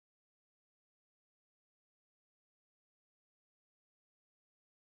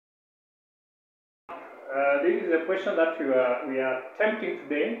This is a question that we are attempting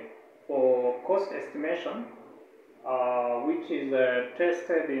today for cost estimation, which is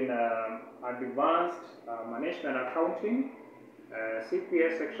tested in Advanced Management Accounting,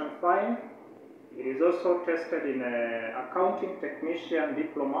 CPA Section 5. It is also tested in Accounting Technician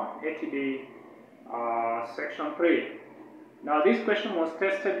Diploma, ATD Section 3. Now this question was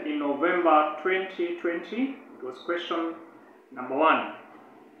tested in November 2020. It was question number 1.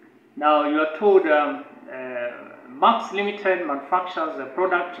 Now you are told Max Limited manufactures a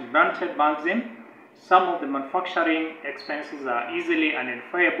product granted Maxim. Some of the manufacturing expenses are easily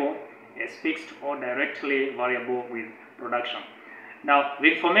identifiable as fixed or directly variable with production. Now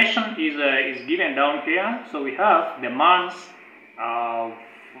the information is given down here. So we have the months,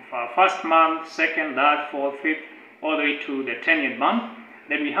 first month, second, third, fourth, fifth, all the way to the 10th month.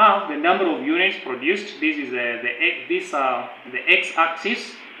 Then we have the number of units produced. This is the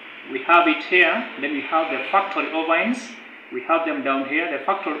x-axis. We have it here. Then we have the factory overruns. We have them down here. The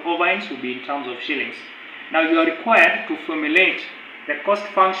factory overruns will be in terms of shillings. Now you are required to formulate the cost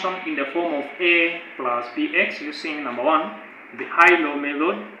function in the form of A plus BX using number 1, the high-low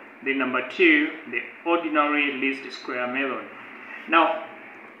method, then number 2, the ordinary least square method. Now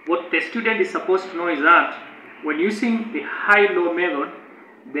what the student is supposed to know is that when using the high-low method,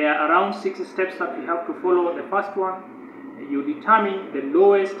 there are around 6 steps that we have to follow. The first one, you determine the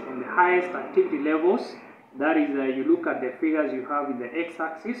lowest and the highest activity levels. That is, you look at the figures you have in the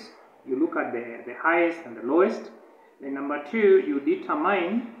x-axis, you look at the highest and the lowest. Then number 2, you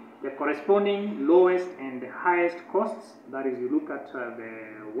determine the corresponding lowest and the highest costs. That is, you look at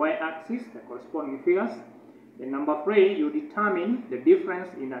the y-axis, the corresponding figures. Then number 3, you determine the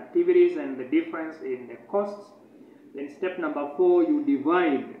difference in activities and the difference in the costs. Then step number 4, you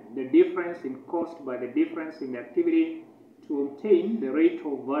divide the difference in cost by the difference in the activity to obtain the rate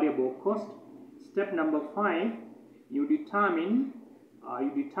of variable cost. Step number 5, you determine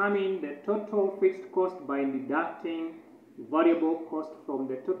the total fixed cost by deducting variable cost from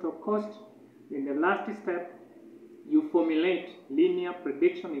the total cost. In the last step, you formulate linear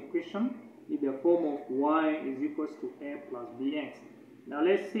prediction equation in the form of y is equals to a plus bx. Now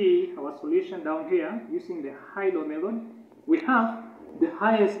let's see our solution down here using the high-low method. We have the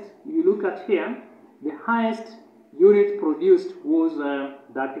highest, you look at here, the highest unit produced was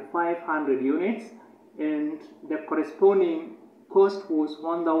 3,500 units, and the corresponding cost was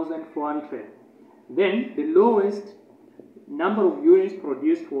 1,400. Then the lowest number of units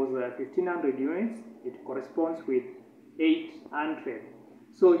produced was 1,500 units. It corresponds with 800.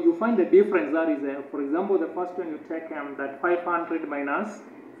 So you find the difference. That is, for example, the first one you take that 500 minus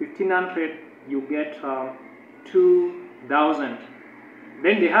 1,500, you get 2,000.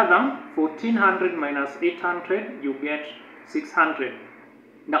 Then the other 1,400 minus 800, you get 600.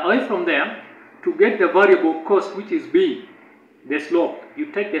 Now away from there, to get the variable cost, which is B, the slope,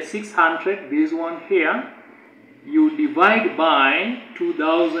 you take the 600, this one here, you divide by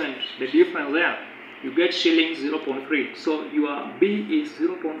 2,000, the difference there, you get shillings 0.3. So your B is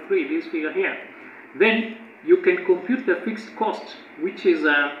 0.3, this figure here. Then you can compute the fixed cost, which is we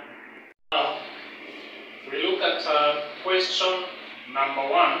look at question number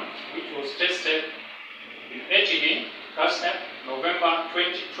 1, which was tested in ATD, CASNEP, November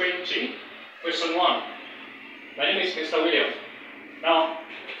 2020. Question 1. My name is Mr. William. Now,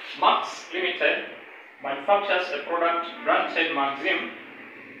 Max Limited manufactures a product granted Maxim.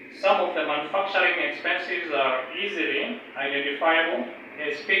 Some of the manufacturing expenses are easily identifiable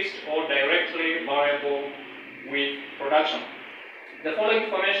as fixed or directly variable with production. The following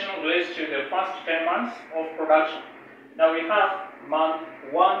information relates to the first 10 months of production. Now we have month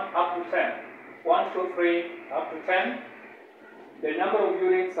 1 up to 10. 1, 2, 3 up to 10. The number of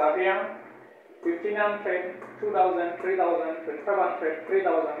units are here. 1,500, 2,000, 3,000, 2,500,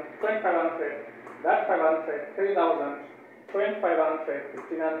 3,000, 2,500, that 500, 3,000, 2,500,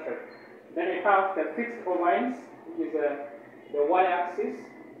 1,500. Then we have the fixed overruns, which is the y-axis.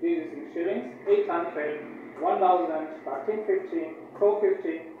 This is in shillings. 800, 1,000, 1,350,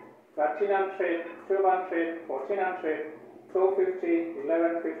 1,250, 1,300, 1,200, 1,400, 1,250,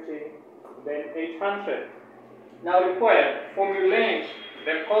 1,150, then 800. Now required, formulate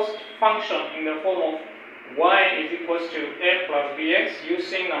the cost function in the form of y is equals to a plus bx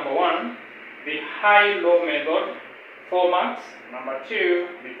using number 1, the high-low method, 4 marks. Number 2,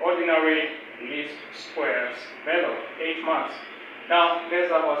 the ordinary least squares method, 8 marks. Now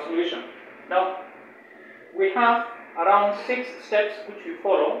let's have our solution. Now we have around 6 steps which we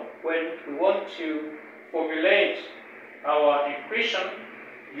follow when we want to formulate our equation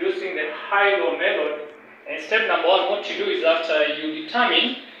using the high-low method. And step number 1, what you do is that you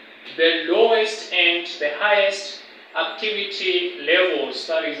determine the lowest and the highest activity levels,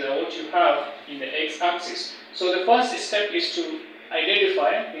 that is what you have in the x-axis. So the first step is to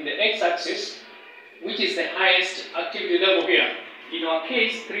identify in the x-axis which is the highest activity level here. In our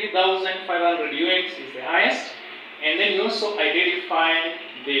case, 3,500 units is the highest, and then you also identify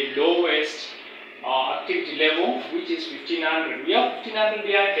the lowest activity level, which is 1,500. We have 1,500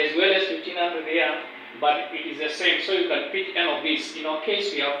 here as well as 1,500 here, but it is the same, so you can pick any of these. In our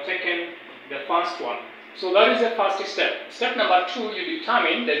case, we have taken the first one. So that is the first step. Step number 2, you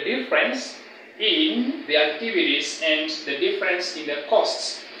determine the difference in the activities and the difference in the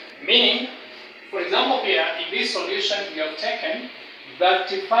costs. Meaning, for example here, in this solution we have taken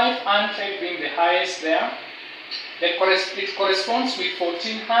 3,500 being the highest there. It corresponds with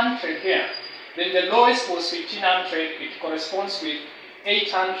 1,400 here. Then the lowest was 1,500, it corresponds with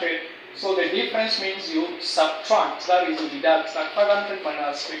 800. So the difference means you subtract, that is you deduct, like 500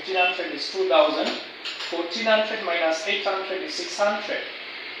 minus 1,500 is 2,000, 1,400 minus 800 is 600.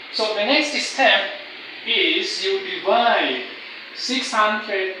 So the next step is you divide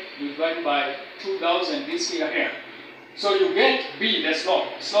 600 divided by 2,000, this figure here. So you get B, the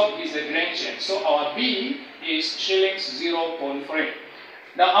slope. Slope is the gradient. So our B is shillings 0.3.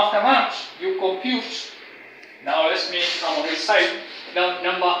 Now after that, you compute. Now let me come on this side. Now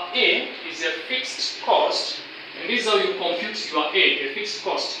number A is a fixed cost. And this is how you compute your A, the fixed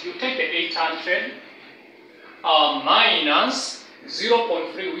cost. You take the 800 minus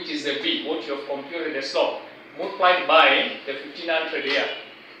 0.3, which is the B, what you have computed the slope, multiplied by the 1,500 here.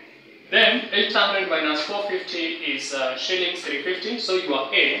 Then 800 minus 450 is shillings 350. So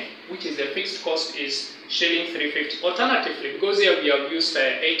your A, which is the fixed cost, is shillings 350. Alternatively, because here we have used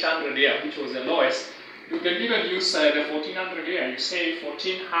 800 here, which was the lowest, you can even use the 1,400 here. You say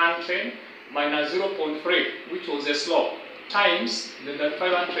 1,400 minus 0.3, which was the slope, times the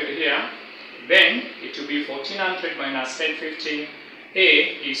 500 here. Then it will be 1,400 minus 1050. A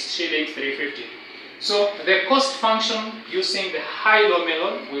is shillings 350. So the cost function using the high-low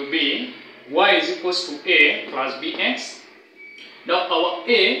method will be y is equals to A plus bx. Now our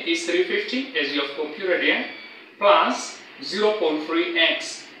A is 350 as you have computed here, plus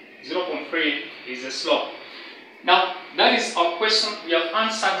 0.3x. 0.3 is the slope. Now that is our question. We have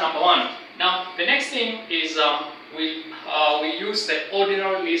answered number 1. Now the next thing is we use the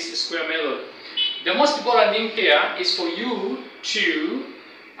ordinary least square method. The most important thing here is for you to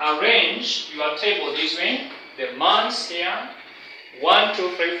arrange your table this way. The months here, 1,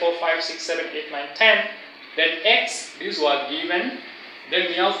 2, 3, 4, 5, 6, 7, 8, 9, 10. Then x, these were given. Then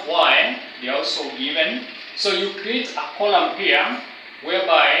we have y, they are also given. So you create a column here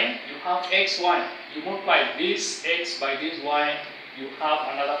whereby you have x, y. You multiply this x by this y, you have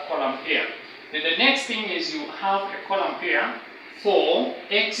another column here. Then the next thing is you have a column here for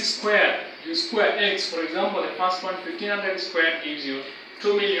x squared. You square x, for example, the first one, 1,500 squared gives you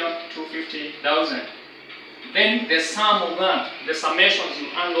 2,250,000. Then the sum of that, the summations, you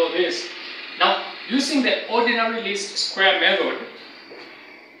unload this. Now, using the ordinary least square method,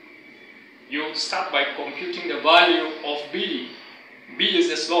 you start by computing the value of B. B is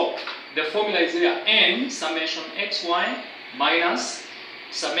the slope. The formula is there, n summation xy minus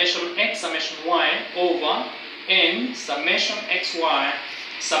summation x summation y over n summation xy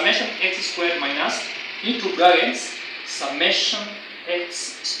summation x squared minus into brackets summation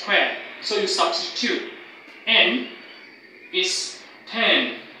x squared. So you substitute. N is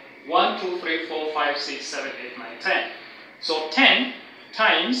 10. 1, 2, 3, 4, 5, 6, 7, 8, 9, 10. So 10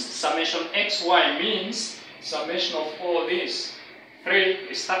 times summation xy means summation of all this. 3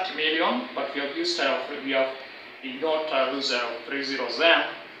 is 30 million, but we have used we have ignored lose 3 zeros there.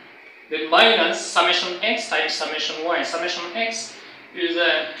 Then minus summation x times summation y. Summation x is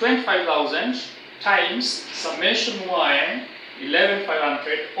 25,000 times summation y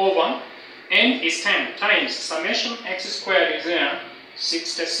 11,500 over n is 10 times summation x squared is there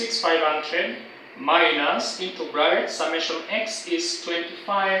 66,500 minus into bracket summation x is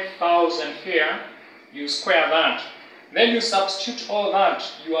 25,000 here. You square that. Then you substitute all that.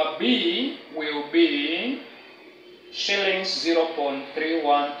 Your B will be shillings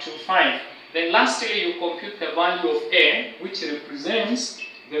 0.3125. Then lastly, you compute the value of A, which represents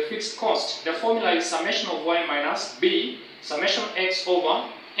the fixed cost. The formula is summation of y minus B, summation x over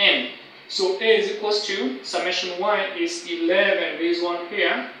n. So A is equals to summation y is 11, this one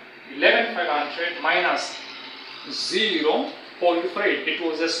here, 11,500 minus 0.3. It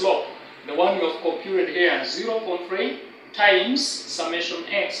was a slope. The one you have computed here, 0.3 times summation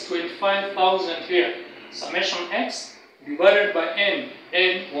x, 25,000 here. Summation x divided by n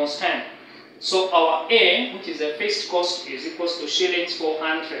was 10. So our A, which is the fixed cost, is equals to shillings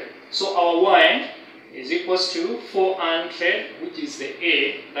 400. So our Y is equals to 400, which is the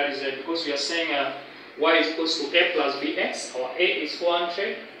A. That is because we are saying Y is equals to A plus BX. Our A is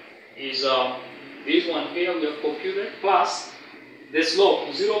 400, is this one here we have computed, plus the slope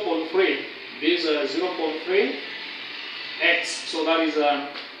 0.3. This 0.3 x. So that is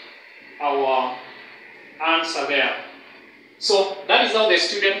our answer there. So that is how the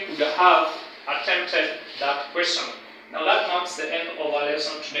student would have attempted that question. Now that marks the end of our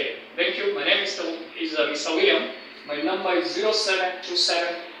lesson today. Thank you. My name is Mr. William. My number is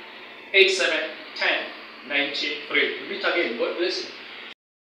 0727 87 10 93. Repeat again. God bless you.